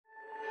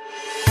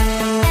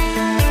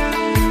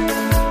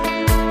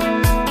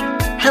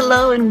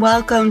Hello and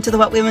welcome to the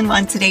What Women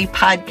Want Today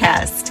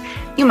podcast.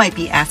 You might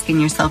be asking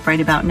yourself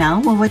right about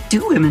now, well, what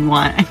do women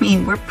want? I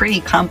mean, we're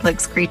pretty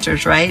complex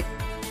creatures, right?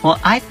 Well,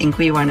 I think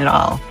we want it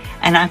all,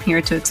 and I'm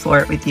here to explore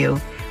it with you.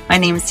 My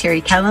name is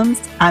Terry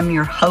Kellums. I'm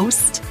your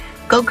host.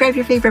 Go grab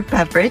your favorite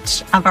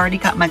beverage. I've already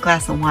got my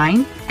glass of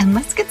wine, and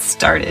let's get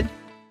started.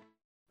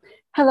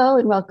 Hello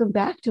and welcome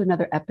back to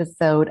another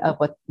episode of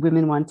What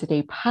Women Want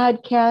Today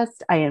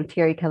podcast. I am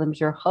Terry Kellums,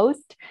 your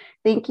host.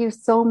 Thank you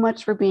so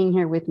much for being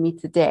here with me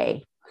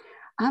today.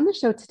 On the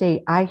show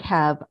today, I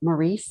have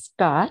Marie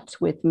Scott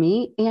with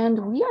me, and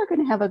we are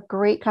going to have a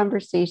great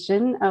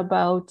conversation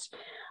about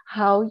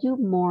how you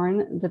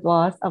mourn the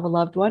loss of a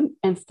loved one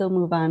and still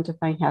move on to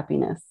find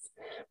happiness.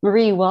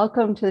 Marie,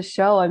 welcome to the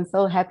show. I'm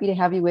so happy to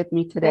have you with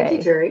me today. Thank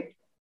you, Terry.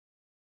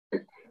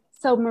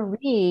 So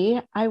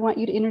Marie, I want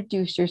you to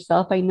introduce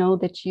yourself. I know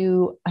that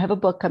you have a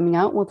book coming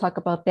out. We'll talk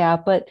about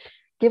that, but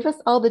give us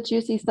all the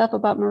juicy stuff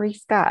about Marie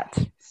Scott.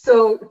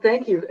 So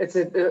thank you. It's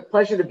a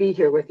pleasure to be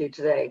here with you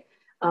today.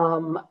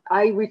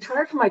 I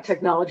retired from my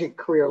technology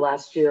career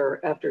last year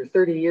after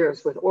 30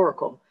 years with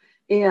Oracle.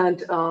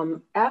 And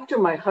after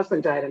my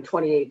husband died in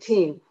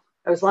 2018,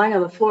 I was lying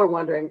on the floor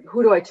wondering,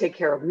 who do I take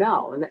care of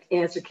now? And the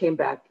answer came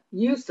back,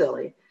 you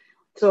silly.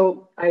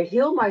 So I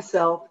healed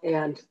myself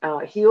and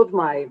healed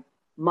my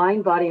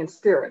mind, body, and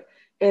spirit.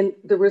 And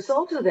the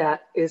result of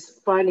that is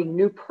finding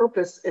new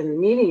purpose and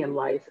meaning in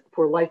life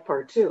for life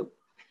part two.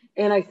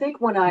 And I think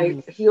when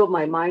I healed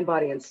my mind,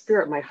 body, and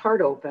spirit, my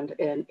heart opened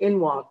and in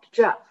walked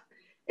Jeff.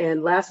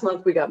 And last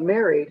month we got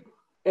married.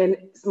 And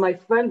my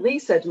friend Lee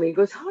said to me, he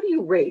goes, how do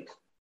you rate?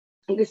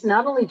 He goes,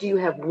 not only do you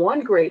have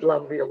one great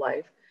love of your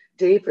life,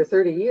 Dave, for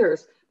 30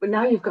 years, but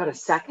now you've got a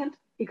second?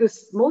 He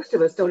goes, most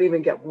of us don't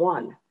even get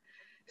one.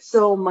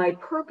 So my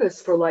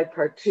purpose for life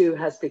part two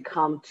has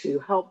become to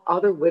help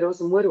other widows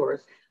and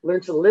widowers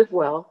learn to live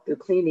well through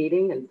clean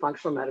eating and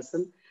functional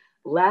medicine,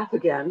 laugh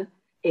again,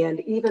 and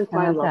even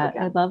find love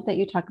again. I love that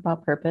you talk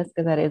about purpose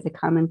because that is a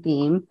common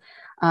theme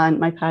on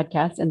my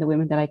podcast and the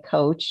women that I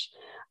coach.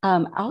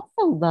 I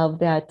also love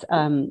that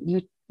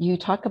you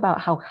talk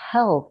about how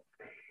health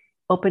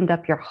opened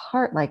up your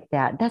heart like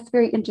that. That's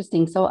very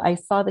interesting. So I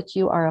saw that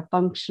you are a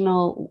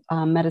functional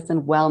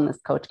medicine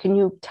wellness coach. Can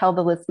you tell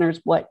the listeners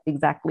what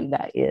exactly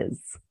that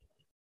is?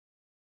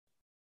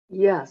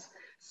 Yes.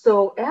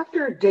 So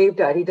after Dave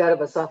died, he died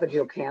of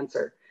esophageal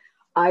cancer.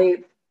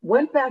 I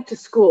went back to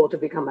school to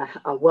become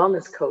a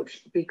wellness coach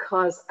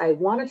because I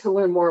wanted to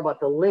learn more about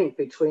the link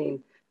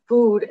between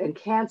food and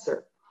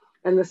cancer.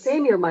 And the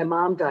same year, my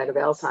mom died of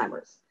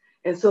Alzheimer's.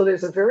 And so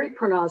there's a very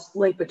pronounced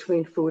link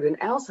between food and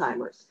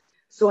Alzheimer's.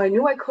 So I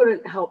knew I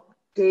couldn't help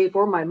Dave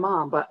or my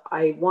mom, but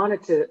I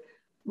wanted to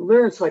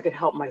learn so I could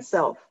help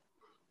myself.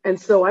 And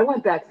so I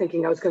went back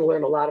thinking I was going to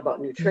learn a lot about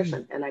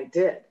nutrition, and I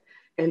did.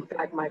 In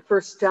fact, my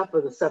first step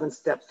of the 7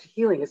 steps to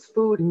healing is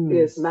food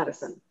is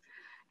medicine.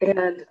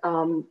 And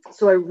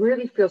so I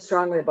really feel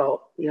strongly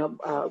about,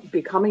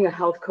 becoming a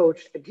health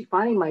coach,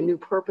 defining my new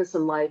purpose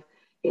in life,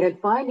 and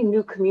finding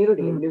new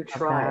community and new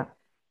tribe.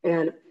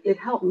 And it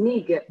helped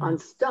me get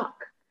unstuck,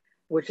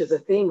 which is a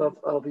theme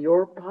of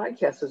your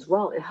podcast as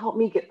well. It helped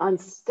me get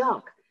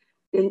unstuck.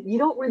 And you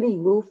don't really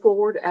move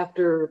forward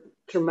after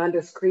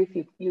tremendous grief.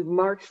 You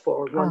march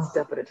forward one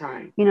step at a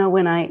time. You know,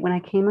 when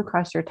I came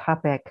across your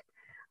topic,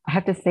 I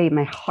have to say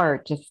my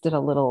heart just did a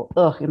little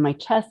in my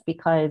chest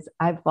because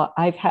I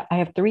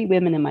have 3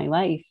 women in my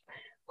life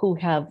who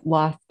have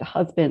lost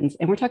husbands,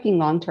 and we're talking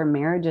long-term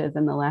marriages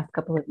in the last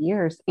couple of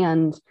years.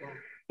 And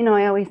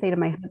I always say to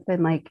my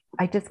husband, like,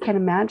 I just can't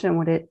imagine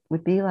what it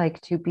would be like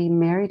to be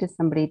married to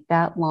somebody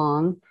that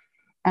long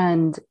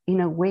and,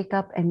 wake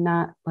up and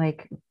not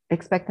like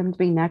expect them to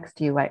be next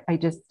to you. I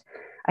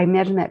I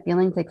imagine that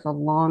feeling takes a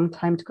long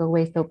time to go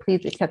away. So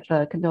please accept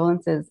the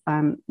condolences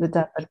on the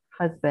death of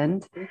your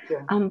husband.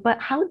 But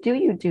how do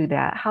you do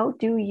that? How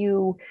do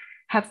you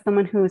have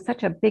someone who is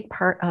such a big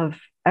part of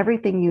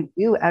everything you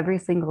do every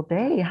single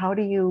day? How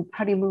do you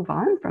move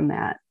on from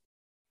that?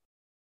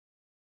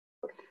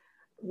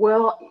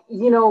 Well,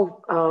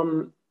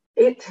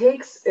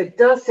 it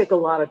does take a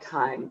lot of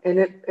time.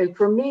 And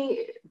for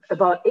me,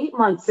 about 8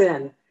 months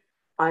in,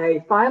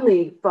 I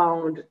finally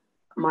found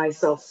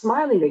myself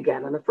smiling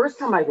again. And the first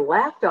time I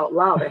laughed out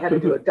loud, I had to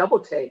do a double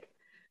take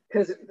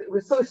because it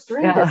was so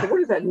strange. I said,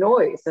 what is that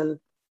noise? And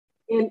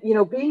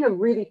being a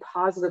really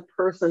positive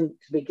person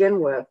to begin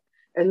with,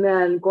 and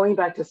then going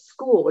back to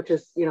school, which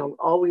is,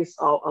 always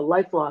a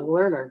lifelong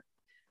learner,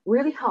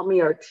 really helped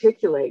me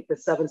articulate the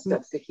 7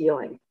 steps to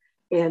healing.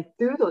 And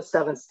through those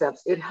 7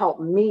 steps, it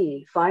helped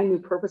me find new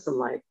purpose in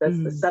life. That's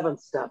the 7th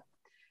step.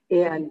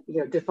 And,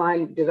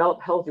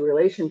 develop healthy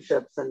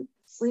relationships and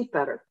sleep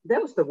better.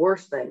 That was the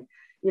worst thing.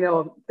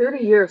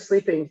 30 years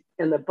sleeping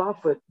in the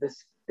buff with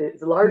this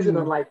larger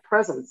than life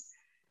presence,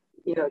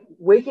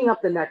 waking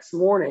up the next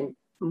morning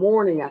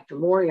after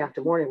morning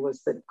after morning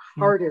was the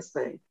hardest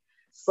thing.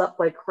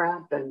 Slept like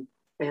crap and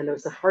it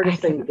was the hardest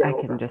thing to get over.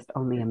 I can just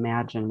only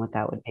imagine what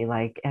that would be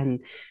like.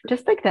 And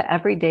just like the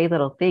everyday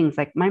little things,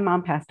 like my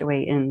mom passed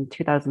away in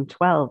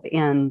 2012,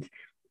 and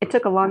it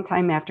took a long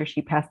time after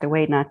she passed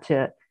away not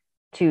to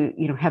to,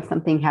 have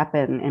something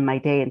happen in my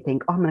day and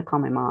think, oh, I'm going to call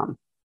my mom,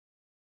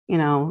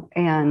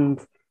 and,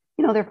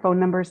 their phone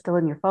number is still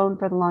in your phone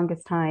for the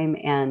longest time.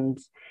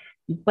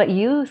 But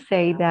you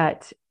say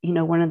that,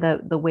 one of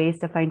the ways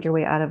to find your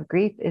way out of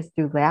grief is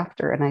through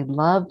laughter. And I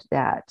loved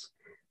that.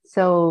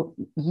 So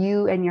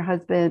you and your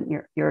husband,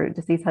 your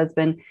deceased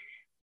husband,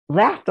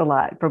 laughed a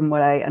lot from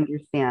what I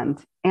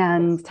understand.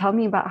 And tell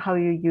me about how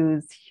you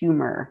use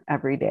humor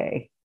every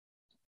day.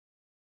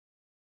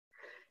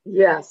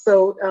 Yeah.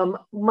 So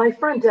my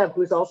friend Deb,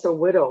 who's also a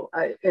widow,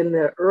 in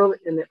the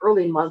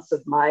early months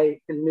of my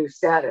new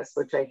status,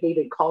 which I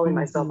hated calling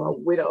myself a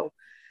widow,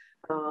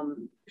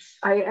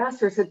 I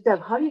asked her, I said,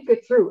 Deb, how do you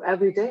get through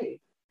every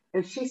day?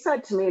 And she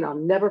said to me, and I'll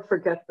never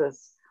forget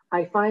this,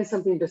 I find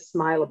something to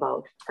smile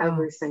about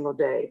every single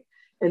day.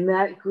 And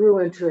that grew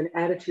into an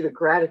attitude of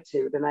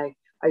gratitude. And I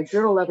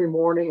journal every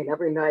morning and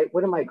every night.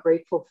 What am I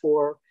grateful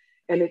for?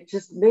 And it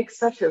just makes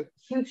such a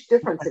huge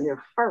difference in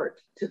your heart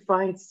to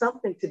find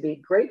something to be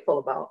grateful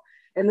about.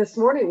 And this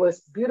morning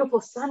was beautiful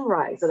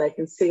sunrise that I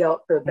can see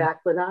out the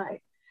back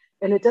lanai.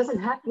 And it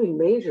doesn't have to be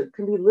major. It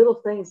can be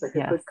little things like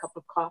a good cup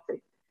of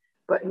coffee.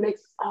 But it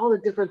makes all the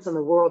difference in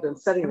the world and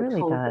setting the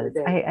tone for the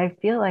day. I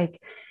feel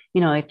like,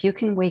 if you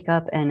can wake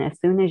up and as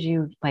soon as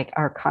you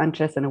are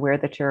conscious and aware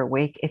that you're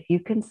awake, if you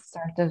can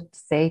start to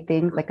say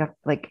things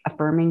like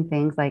affirming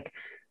things like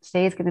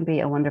today is going to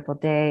be a wonderful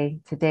day.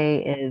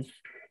 Today is,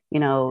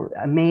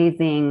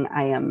 amazing.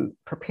 I am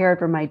prepared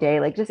for my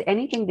day. Like just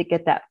anything to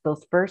get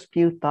those first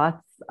few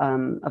thoughts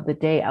of the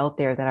day out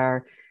there that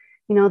are,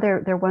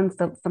 they're ones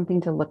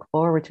something to look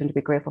forward to and to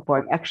be grateful for.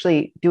 I'm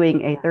actually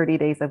doing a 30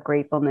 days of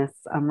gratefulness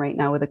right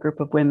now with a group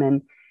of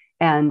women.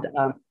 And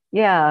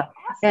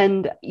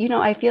and,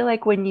 I feel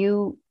like when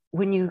you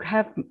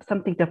have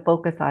something to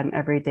focus on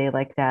every day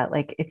like that,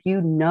 like if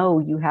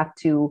you have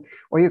to,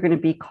 or you're going to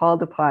be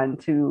called upon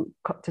to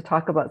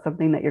talk about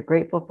something that you're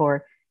grateful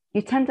for,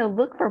 you tend to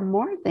look for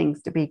more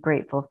things to be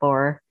grateful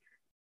for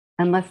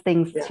and less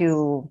things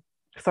to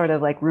sort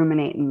of like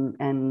ruminate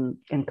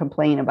and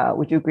complain about.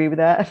 Would you agree with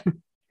that?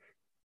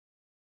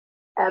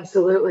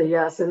 Absolutely,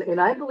 yes. And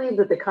I believe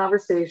that the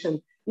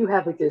conversation you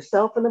have with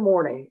yourself in the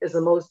morning is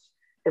the most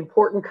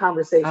important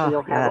conversation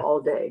you'll have all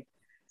day.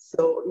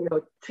 So,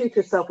 treat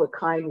yourself with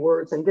kind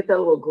words and get that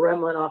little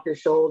gremlin off your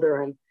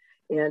shoulder and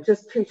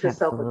just treat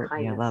yourself with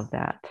kindness.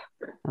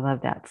 I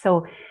love that.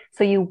 So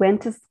you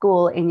went to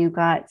school and you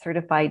got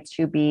certified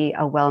to be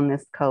a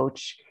wellness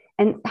coach.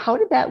 And how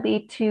did that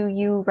lead to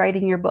you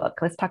writing your book?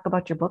 Let's talk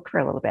about your book for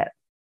a little bit.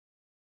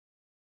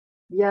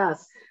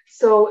 Yes.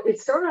 So it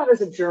started out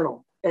as a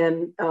journal.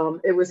 And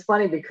it was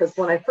funny because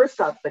when I first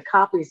got the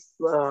copies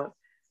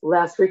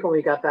last week when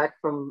we got back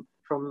from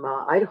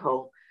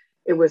Idaho,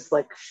 it was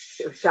like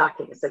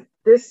shocking. It's like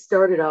this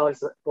started out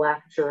as a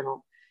Black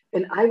journal.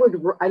 And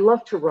I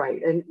love to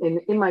write. And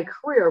in my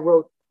career, I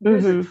wrote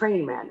user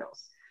training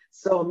manuals.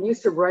 So I'm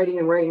used to writing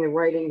and writing and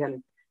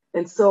writing.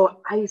 And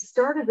so I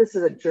started this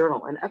as a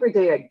journal. And every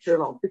day I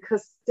journaled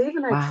because Dave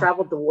and I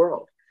traveled the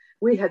world.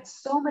 We had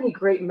so many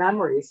great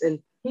memories. And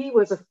he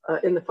was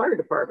in the fire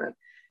department.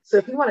 So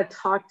if you want to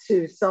talk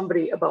to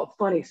somebody about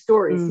funny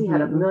stories, he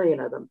had a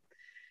million of them.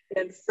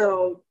 And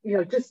so,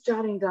 just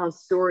jotting down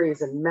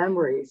stories and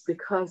memories,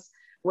 because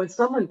when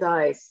someone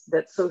dies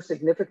that's so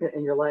significant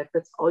in your life,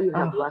 that's all you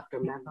have left are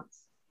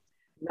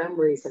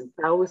memories and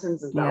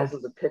thousands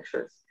of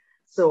pictures.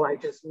 So I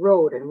just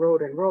wrote and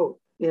wrote and wrote.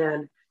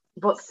 And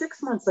about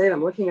 6 months later,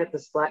 I'm looking at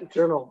this Black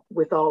journal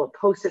with all the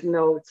Post-it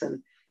notes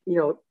and,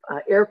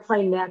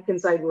 airplane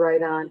napkins I'd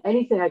write on,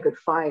 anything I could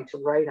find to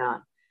write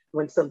on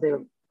when something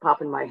would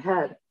pop in my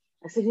head.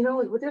 I said,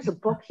 there's a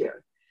book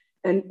here.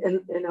 And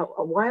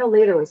a while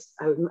later,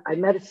 I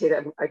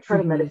meditated. I try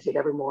to meditate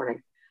every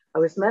morning. I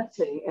was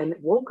meditating and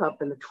woke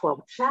up and the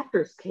 12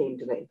 chapters came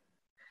to me.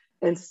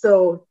 And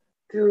so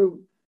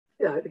through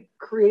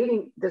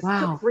creating this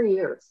took 3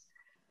 years.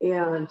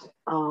 And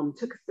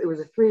it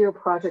was a 3-year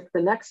project.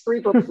 The next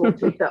 3 books won't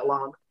take that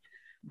long.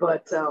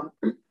 But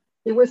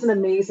it was an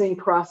amazing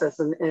process.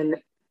 And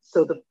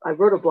so I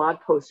wrote a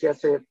blog post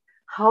yesterday of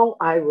how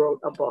I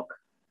wrote a book.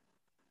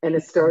 And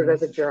it started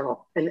as a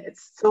journal. And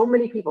it's so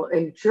many people.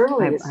 And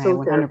journaling is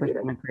so therapeutic.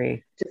 I 100%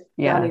 agree. Just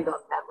jotting down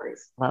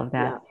memories. Love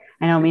that. Yeah.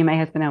 I know me and my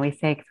husband always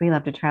say, because we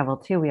love to travel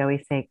too, we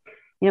always say,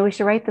 we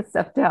should write this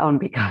stuff down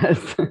because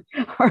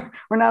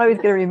we're not always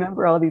going to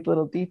remember all these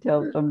little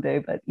details someday.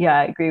 But yeah,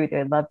 I agree with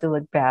you. I'd love to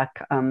look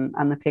back on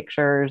the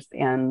pictures.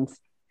 And,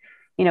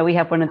 we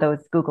have one of those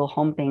Google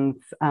Home things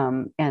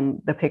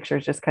and the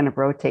pictures just kind of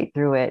rotate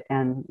through it.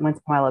 And once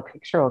in a while, a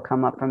picture will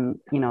come up from,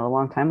 a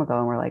long time ago.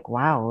 And we're like,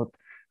 wow,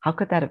 how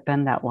could that have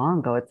been that long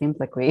ago? It seems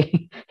like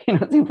we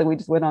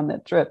just went on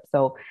that trip.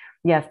 So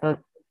yes, the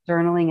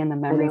journaling and the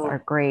memories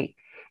are great.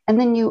 And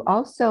then you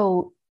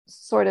also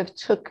sort of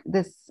took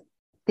this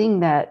thing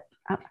that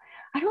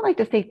I don't like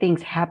to say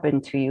things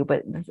happened to you,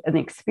 but an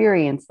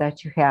experience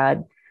that you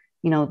had,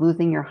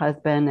 losing your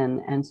husband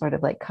and sort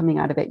of like coming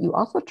out of it. You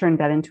also turned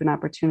that into an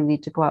opportunity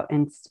to go out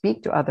and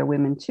speak to other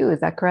women too. Is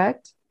that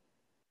correct?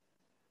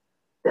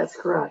 That's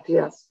correct.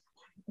 Yes.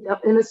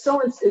 Yep. And it's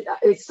so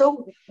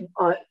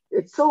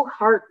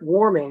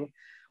heartwarming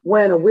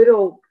when a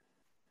widow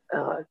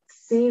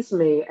sees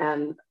me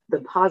and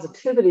the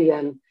positivity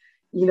and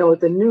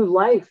the new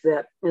life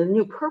and the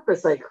new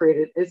purpose I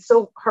created. It's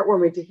so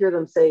heartwarming to hear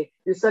them say,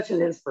 "You're such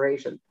an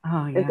inspiration."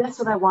 Oh, yeah. And that's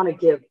what I want to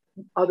give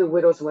other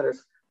widows and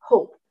widows,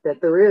 hope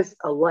that there is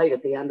a light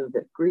at the end of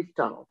the grief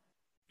tunnel.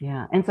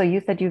 Yeah. And so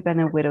you said you've been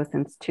a widow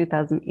since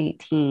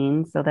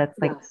 2018. So that's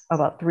like Yes.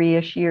 about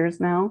 3-ish years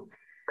now.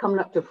 Coming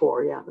up to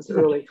 4. Yeah. It was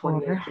early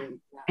 2018.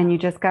 Yeah. And you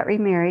just got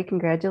remarried.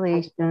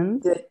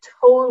 Congratulations.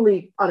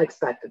 Totally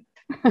unexpected.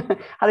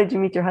 How did you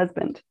meet your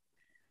husband?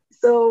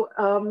 So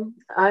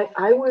I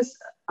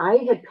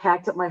had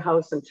packed up my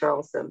house in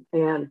Charleston,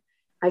 and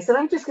I said,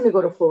 I'm just going to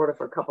go to Florida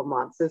for a couple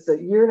months. It's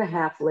a year and a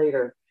half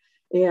later.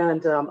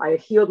 And I had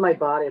healed my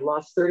body,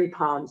 lost 30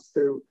 pounds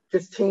through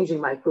just changing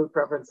my food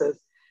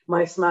preferences.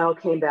 My smile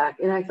came back.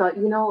 And I thought,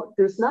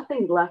 there's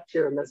nothing left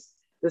here in this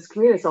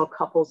community. It's all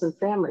couples and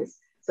families.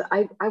 So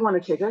I want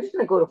to change. I'm just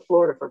going to go to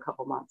Florida for a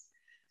couple months.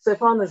 So I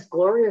found this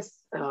glorious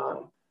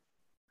condo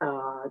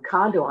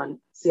on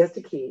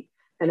Siesta Key,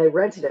 and I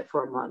rented it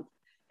for a month.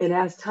 And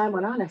as time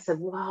went on, I said,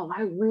 wow,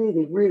 I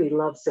really, really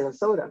love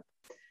Sarasota.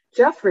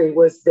 Jeffrey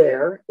was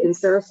there in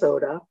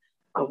Sarasota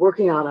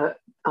working on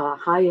a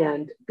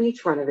high-end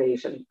beach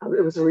renovation.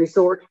 It was a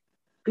resort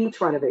beach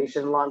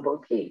renovation in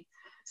Longboat Key.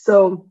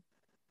 So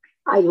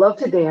I love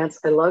to dance.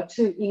 I love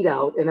to eat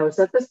out. And I was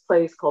at this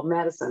place called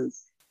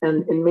Madison's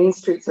in Main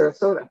Street,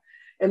 Sarasota.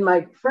 And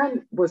my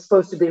friend was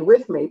supposed to be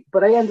with me,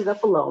 but I ended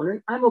up alone.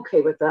 And I'm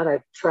okay with that.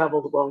 I've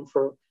traveled alone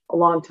for a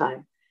long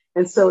time.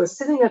 And so I was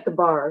sitting at the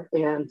bar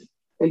and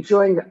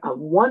enjoying a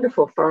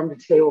wonderful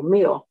farm-to-table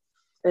meal.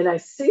 And I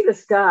see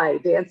this guy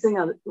dancing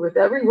with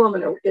every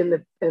woman in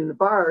the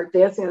bar,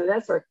 dancing on the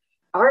dance floor.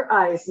 Our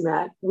eyes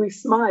met, we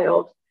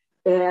smiled,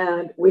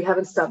 and we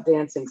haven't stopped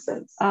dancing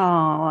since. Oh,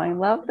 I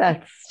love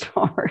that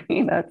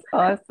story. That's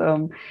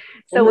awesome.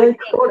 So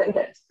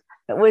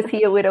was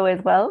he a widow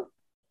as well?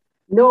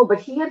 No, but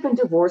he had been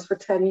divorced for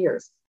 10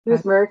 years. He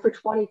was married for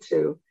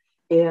 22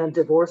 and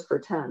divorced for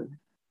 10.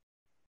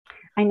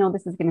 I know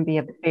this is going to be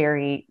a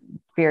very,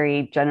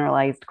 very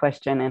generalized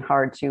question and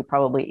hard to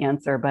probably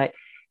answer, but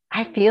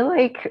I feel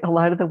like a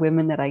lot of the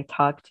women that I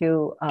talk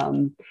to,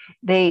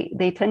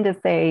 they tend to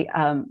say,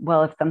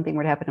 well, if something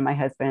were to happen to my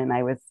husband and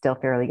I was still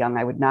fairly young,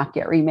 I would not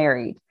get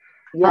remarried.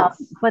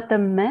 Yes. But the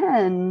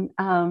men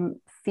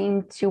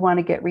seem to want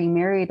to get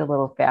remarried a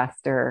little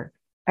faster.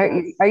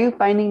 Are you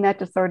finding that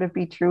to sort of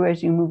be true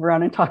as you move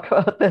around and talk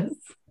about this?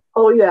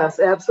 Oh, yes,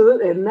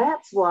 absolutely. And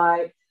that's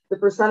why the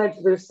percentage,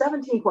 there's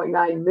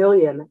 17.9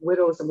 million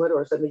widows and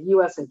widowers in the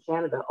US and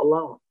Canada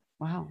alone.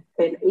 Wow.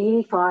 And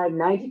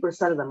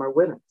 90% of them are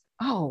women.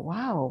 Oh,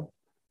 wow.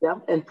 Yeah.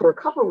 And for a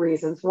couple of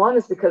reasons. One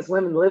is because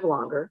women live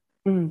longer.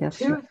 Two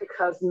is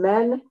because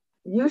men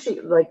usually,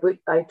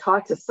 I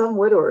talk to some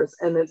widowers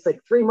and it's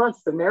like 3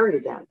 months they're married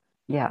again.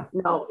 Yeah.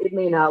 Now, it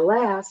may not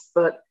last,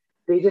 but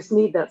they just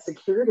need that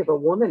security of a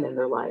woman in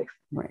their life.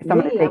 Right.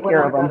 Someone to take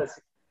care of them.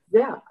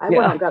 I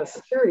went out and got a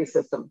security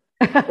system.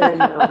 And,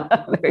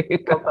 there you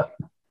go.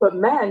 But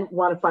men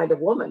want to find a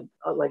woman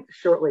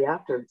shortly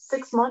after.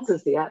 6 months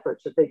is the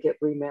average that they get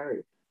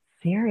remarried.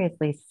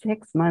 Seriously,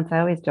 6 months. I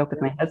always joke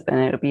with my husband,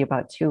 it'll be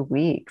about 2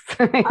 weeks.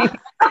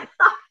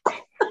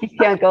 He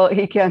can't go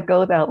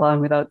that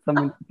long without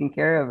someone taking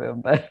care of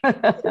him. But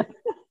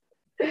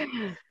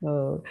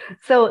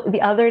so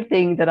the other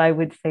thing that I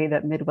would say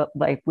that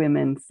midlife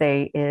women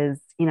say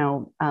is,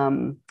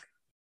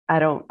 I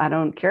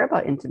don't care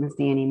about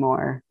intimacy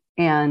anymore,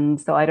 and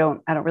so I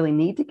don't really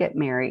need to get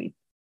married.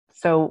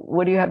 So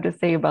what do you have to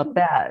say about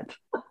that?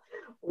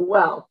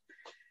 Well,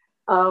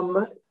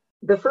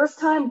 the first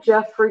time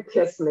Jeffrey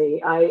kissed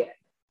me, I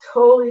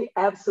totally,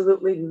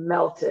 absolutely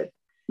melted.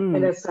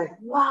 And it's like,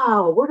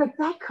 wow, where did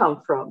that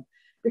come from?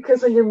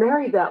 Because when you're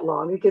married that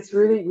long, it gets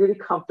really, really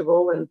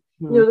comfortable and,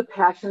 the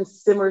passion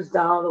simmers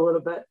down a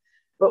little bit.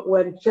 But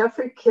when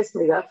Jeffrey kissed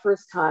me that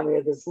first time, he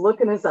had this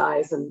look in his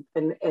eyes and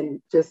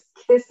just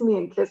kissed me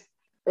and kissed.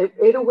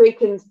 It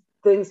awakened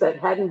things that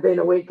hadn't been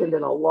awakened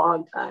in a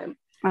long time.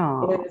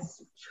 Oh. And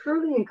it's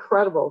truly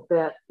incredible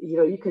that,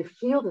 you can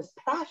feel this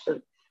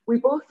passion. We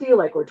both feel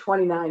like we're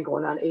 29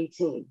 going on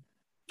 18.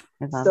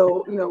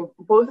 So,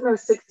 both in our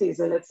 60s.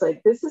 And it's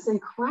like, this is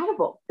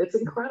incredible. It's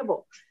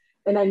incredible.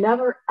 And I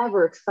never,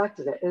 ever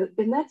expected it.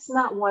 And that's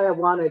not why I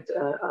wanted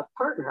a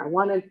partner. I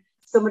wanted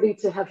somebody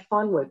to have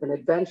fun with and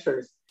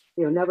adventures,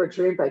 never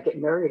dreamed I'd get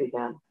married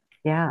again.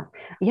 Yeah.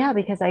 Yeah.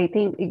 Because I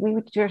think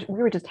we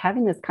were just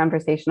having this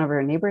conversation over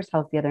a neighbor's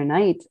house the other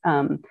night.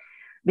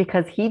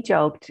 Because he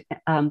joked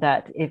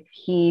that if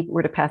he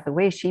were to pass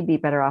away, she'd be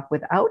better off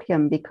without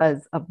him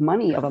because of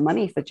a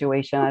money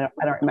situation. I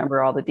don't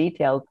remember all the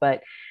details,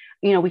 but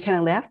we kind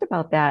of laughed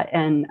about that.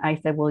 And I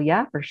said, well,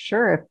 yeah, for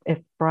sure. If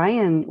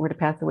Brian were to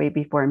pass away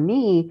before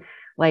me,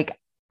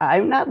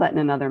 I'm not letting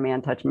another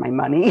man touch my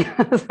money.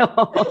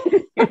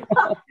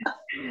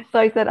 So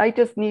I said, I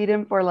just need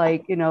him for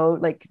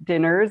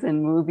dinners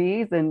and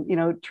movies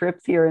and,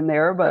 trips here and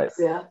there. But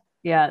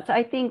Yeah. So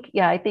I think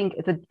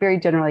it's a very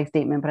generalized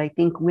statement, but I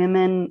think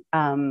women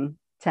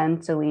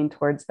tend to lean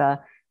towards the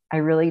I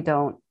really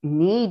don't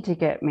need to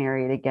get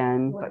married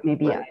again, but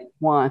maybe I Right.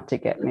 want to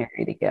get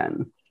married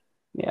again.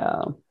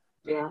 Yeah.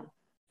 Yeah.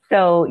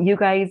 So you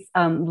guys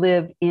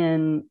live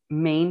in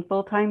Maine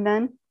full time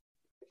then?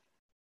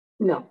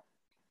 No,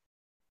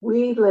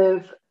 we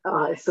live,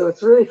 so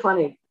it's really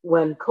funny.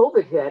 When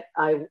COVID hit,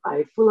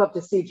 I flew up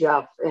to see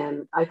Jeff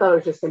and I thought it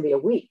was just going to be a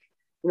week.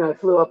 I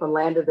flew up and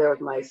landed there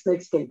with my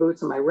snakeskin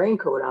boots and my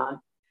raincoat on,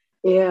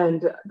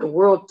 and the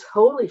world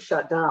totally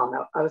shut down.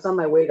 I was on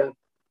my way to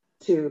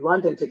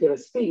London to give a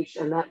speech,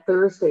 and that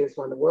Thursday is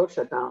when the world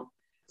shut down.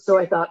 So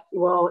I thought,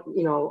 well,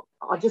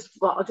 I'll just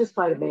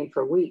fly to Maine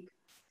for a week.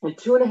 And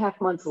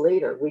 2.5 months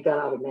later, we got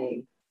out of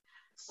Maine.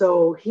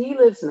 So he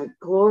lives in a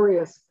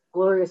glorious,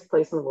 glorious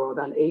place in the world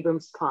on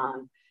Abrams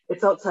Pond.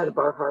 It's outside of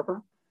Bar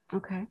Harbor.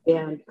 Okay.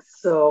 And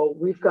so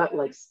we've got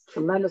like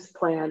tremendous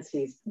plans.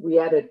 We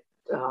added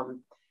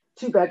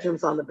 2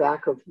 bedrooms on the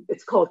back of,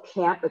 it's called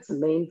camp. It's the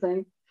main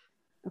thing.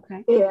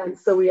 Okay. And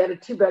so we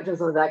added 2 bedrooms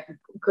on the back,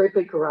 great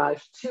big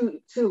garage, two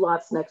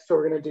lots next door.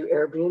 We're going to do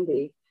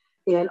Airbnb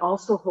and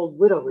also hold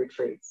widow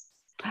retreats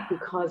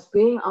because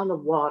being on the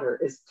water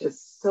is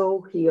just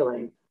so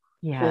healing.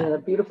 And Yeah. in a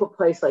beautiful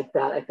place like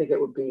that, I think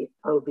it would be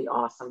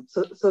awesome.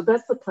 So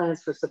that's the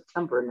plans for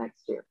September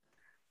next year.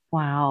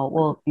 Wow.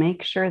 Well,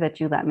 make sure that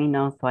you let me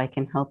know so I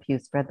can help you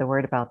spread the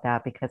word about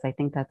that because I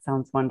think that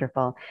sounds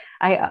wonderful.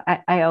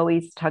 I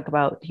always talk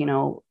about,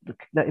 the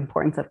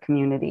importance of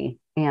community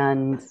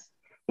and, Yes.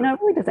 it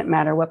really doesn't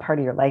matter what part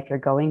of your life you're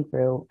going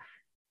through.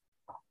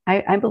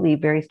 I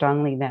believe very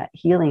strongly that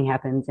healing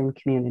happens in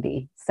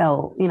community.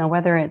 So,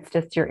 whether it's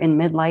just you're in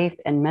midlife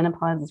and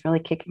menopause is really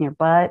kicking your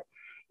butt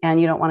and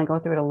you don't want to go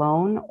through it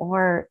alone,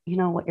 or,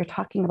 what you're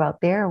talking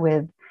about there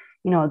with,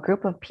 a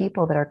group of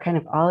people that are kind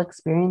of all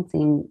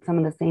experiencing some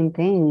of the same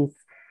things.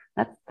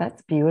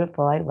 That's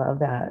beautiful. I love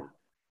that.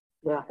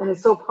 Yeah. And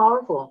it's so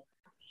powerful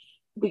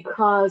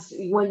because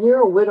when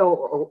you're a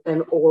widow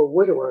or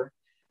widower,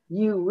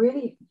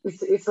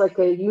 it's like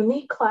a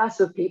unique class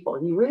of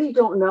people. You really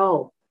don't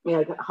know,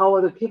 how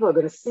other people are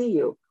going to see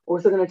you, or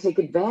if they're going to take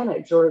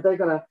advantage, or if they're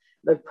going to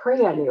like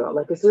prey on you.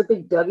 Like, is there a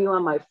big W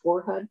on my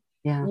forehead?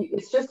 Yeah.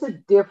 It's just a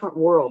different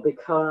world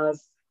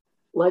because,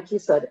 like you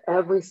said,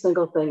 every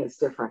single thing is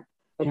different.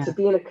 And to Yeah.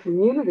 be in a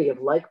community of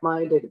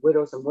like-minded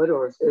widows and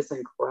widowers is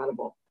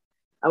incredible.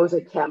 I was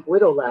at Camp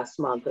Widow last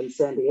month in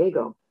San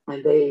Diego,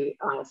 and they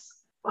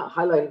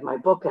highlighted my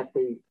book at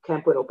the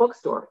Camp Widow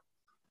bookstore.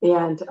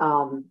 And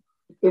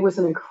it was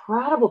an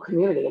incredible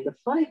community. And the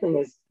funny thing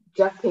is,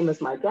 Jeff came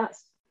as my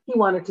guest. He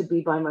wanted to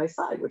be by my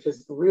side, which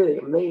has really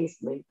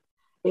amazed me.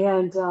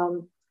 And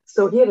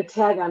so he had a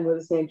tag on with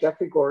his name,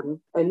 Jeffrey Gordon.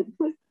 And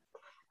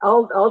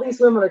all these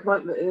women are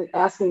coming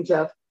asking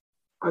Jeff,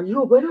 are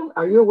you a widow?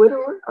 Are you a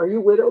widower? Are you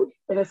widowed?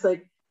 And it's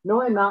like,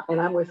 no, I'm not. And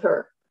I'm with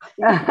her.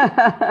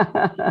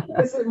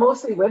 Because they're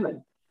mostly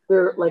women.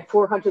 There are like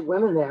 400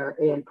 women there,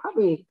 and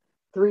probably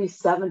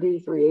 370,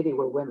 380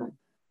 were women.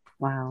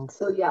 Wow.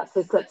 So yes,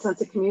 it's that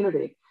sense of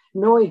community,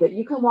 knowing that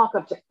you can walk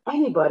up to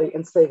anybody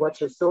and say, "What's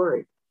your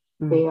story?"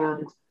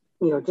 Mm.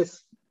 and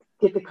just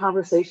get the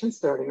conversation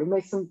started. We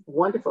make some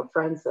wonderful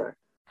friends there.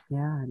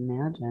 Yeah,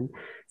 imagine.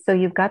 So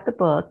you've got the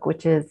book,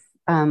 which is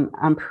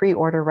on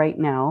pre-order right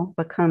now,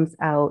 but comes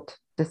out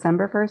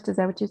December 1st. Is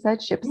that what you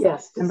said? Ships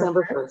Yes, December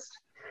December 1st. 1st.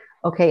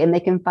 Okay, and they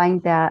can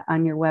find that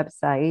on your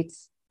website,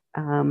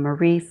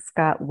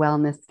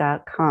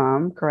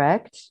 mariescottwellness.com,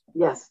 correct?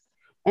 Yes.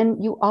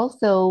 And you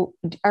also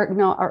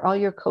are all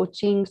your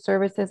coaching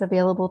services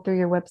available through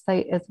your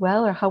website as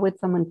well, or how would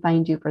someone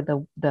find you for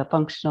the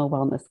functional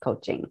wellness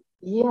coaching?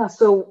 Yeah.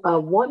 So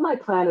what my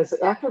plan is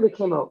after I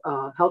became a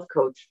health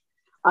coach,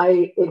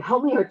 it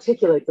helped me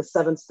articulate the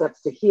 7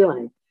 steps to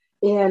healing,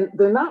 and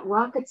they're not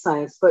rocket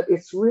science, but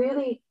it's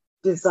really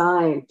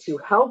designed to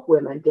help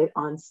women get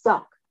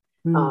unstuck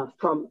Mm.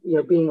 from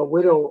being a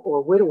widow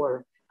or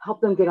widower,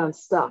 help them get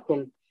unstuck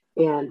and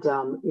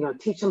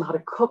teach them how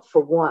to cook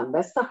for one.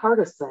 That's the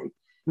hardest thing.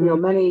 Mm.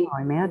 Many Oh,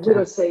 I imagine.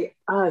 widows say,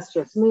 it's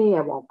just me.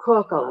 I won't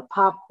cook. I'll have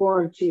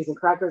popcorn, cheese, and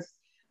crackers.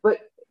 But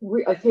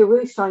I feel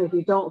really strong. If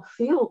you don't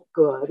feel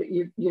good,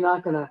 you're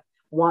not going to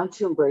want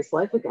to embrace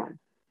life again.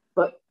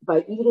 But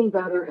by eating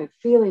better and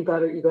feeling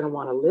better, you're going to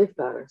want to live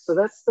better. So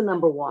that's the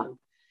number one.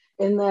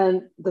 And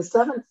then the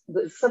 7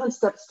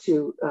 steps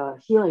to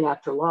healing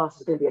after loss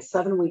is going to be a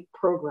 7-week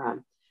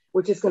program,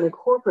 which is going to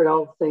incorporate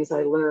all the things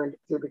I learned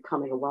through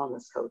becoming a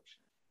wellness coach.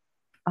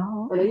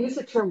 Oh, And I okay. use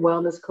the term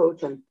wellness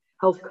coach and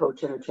health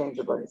coach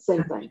interchangeably,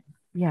 same thing.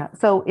 Yeah.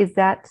 So is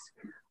that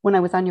when I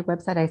was on your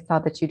website, I saw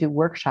that you do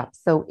workshops.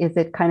 So is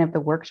it kind of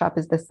the workshop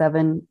is the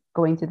seven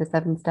going through the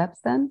 7 steps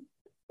then?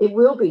 It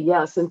will be,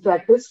 yes. In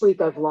fact, this week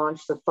I've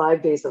launched the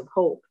 5 days of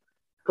hope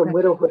from Okay.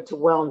 widowhood to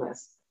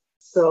wellness.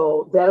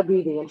 So that'll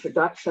be the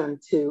introduction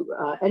to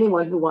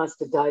anyone who wants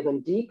to dive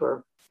in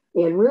deeper.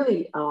 And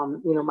really,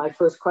 my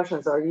first question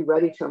is, are you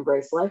ready to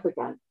embrace life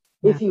again?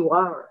 Yeah. If you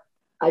are,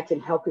 I can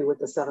help you with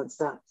the 7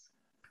 steps.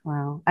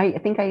 Wow. I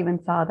think I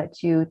even saw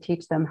that you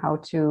teach them how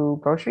to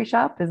grocery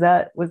shop. Was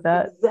that?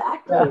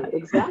 Exactly, Yeah.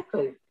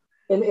 exactly.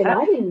 And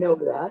I didn't know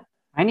that.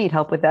 I need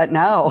help with that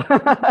now.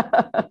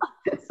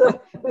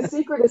 So the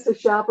secret is to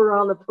shop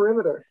around the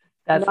perimeter,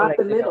 That's what not I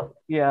the do. middle.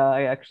 Yeah,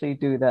 I actually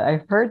do that.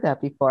 I've heard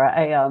that before.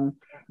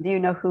 Do you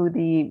know who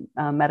the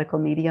medical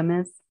medium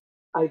is?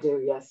 I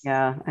do, yes.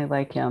 Yeah, I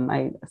like him.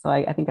 I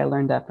think I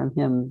learned that from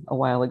him a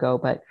while ago.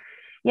 But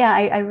yeah,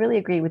 I really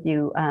agree with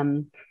you.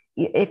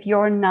 If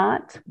you're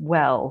not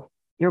well,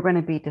 you're going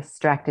to be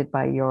distracted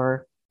by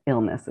your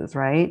illnesses,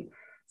 right?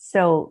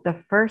 So the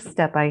first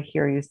step I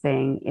hear you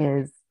saying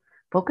is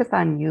focus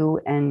on you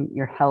and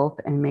your health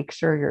and make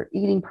sure you're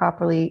eating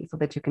properly so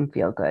that you can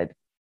feel good.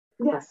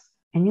 Yes.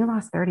 And you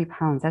lost 30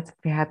 pounds. That's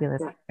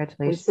fabulous. Yeah. In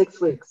Congratulations. 6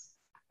 weeks.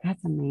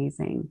 That's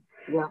amazing.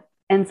 Yeah.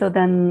 And so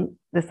then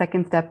the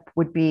second step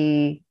would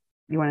be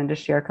you wanted to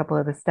share a couple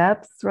of the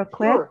steps real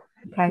quick? Sure.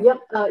 Okay. Yep.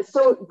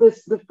 So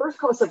the first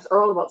concepts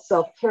are all about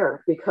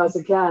self-care because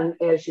again,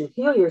 as you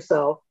heal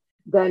yourself,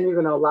 then you're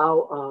going to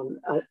allow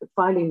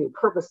finding new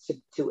purpose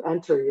to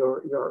enter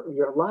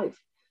your life.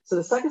 So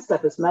the second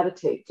step is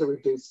meditate to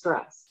reduce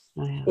stress.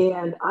 Oh, yeah.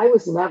 And I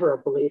was never a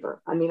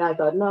believer. I mean, I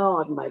thought,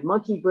 no, my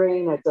monkey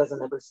brain, it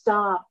doesn't ever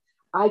stop.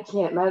 I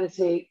can't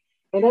meditate.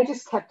 And I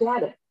just kept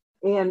at it.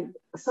 And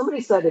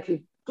somebody said, if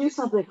you do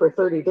something for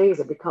 30 days,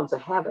 it becomes a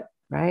habit.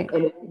 Right.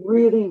 And it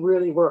really,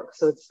 really works.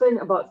 So it's been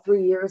about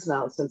 3 years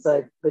now since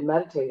I've been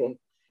meditating.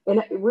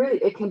 And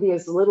it can be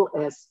as little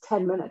as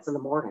 10 minutes in the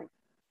morning.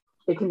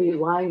 It can be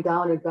lying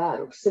down in bed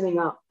or sitting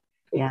up.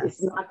 Yes.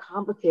 It's not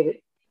complicated.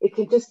 It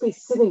can just be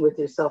sitting with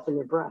yourself and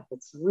your breath.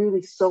 It's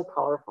really so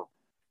powerful.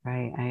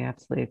 Right. I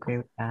absolutely agree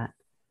with that.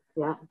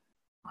 Yeah.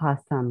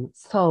 Awesome.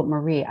 So,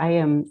 Marie, I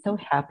am so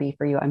happy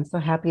for you. I'm so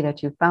happy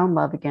that you found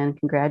love again.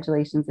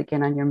 Congratulations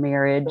again on your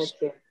marriage.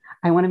 Thank you.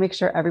 I want to make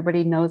sure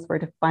everybody knows where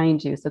to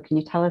find you. So, can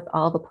you tell us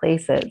all the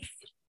places?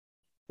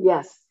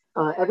 Yes.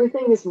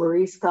 Everything is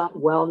Marie Scott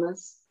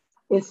Wellness,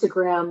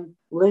 Instagram,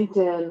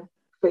 LinkedIn,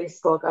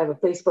 Facebook. I have a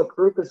Facebook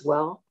group as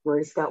well,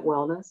 Marie Scott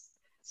Wellness.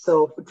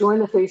 So join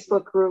the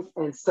Facebook group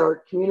and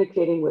start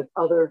communicating with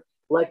other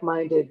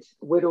like-minded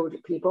widowed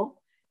people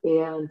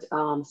and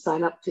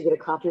sign up to get a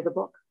copy of the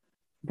book.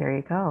 There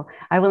you go.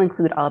 I will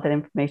include all that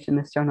information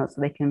in the show notes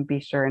so they can be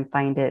sure and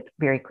find it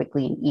very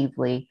quickly and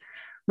easily.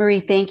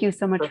 Marie, thank you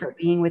so much for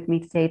being with me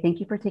today. Thank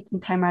you for taking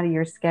time out of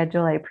your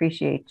schedule. I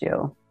appreciate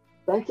you.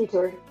 Thank you,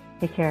 Terry.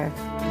 Take care.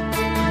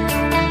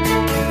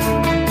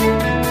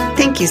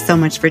 Thank you so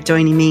much for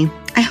joining me.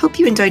 I hope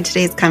you enjoyed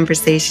today's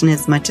conversation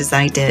as much as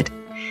I did.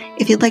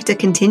 If you'd like to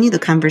continue the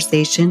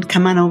conversation,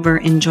 come on over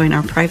and join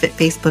our private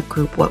Facebook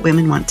group, What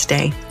Women Want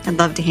Today. I'd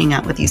love to hang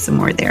out with you some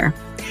more there.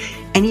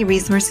 Any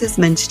resources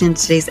mentioned in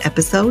today's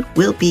episode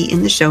will be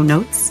in the show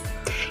notes.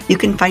 You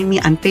can find me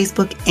on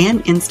Facebook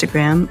and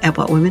Instagram at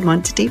What Women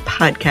Want Today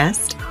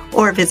Podcast,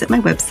 or visit my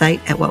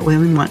website at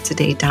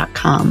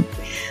whatwomenwanttoday.com.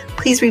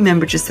 Please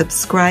remember to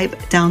subscribe,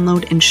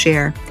 download, and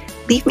share.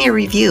 Leave me a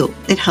review.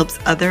 It helps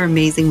other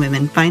amazing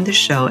women find the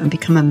show and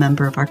become a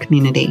member of our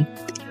community.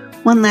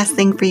 One last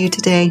thing for you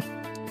today.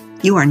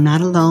 You are not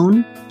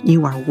alone.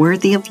 You are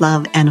worthy of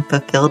love and a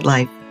fulfilled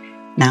life.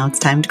 Now it's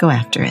time to go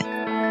after it.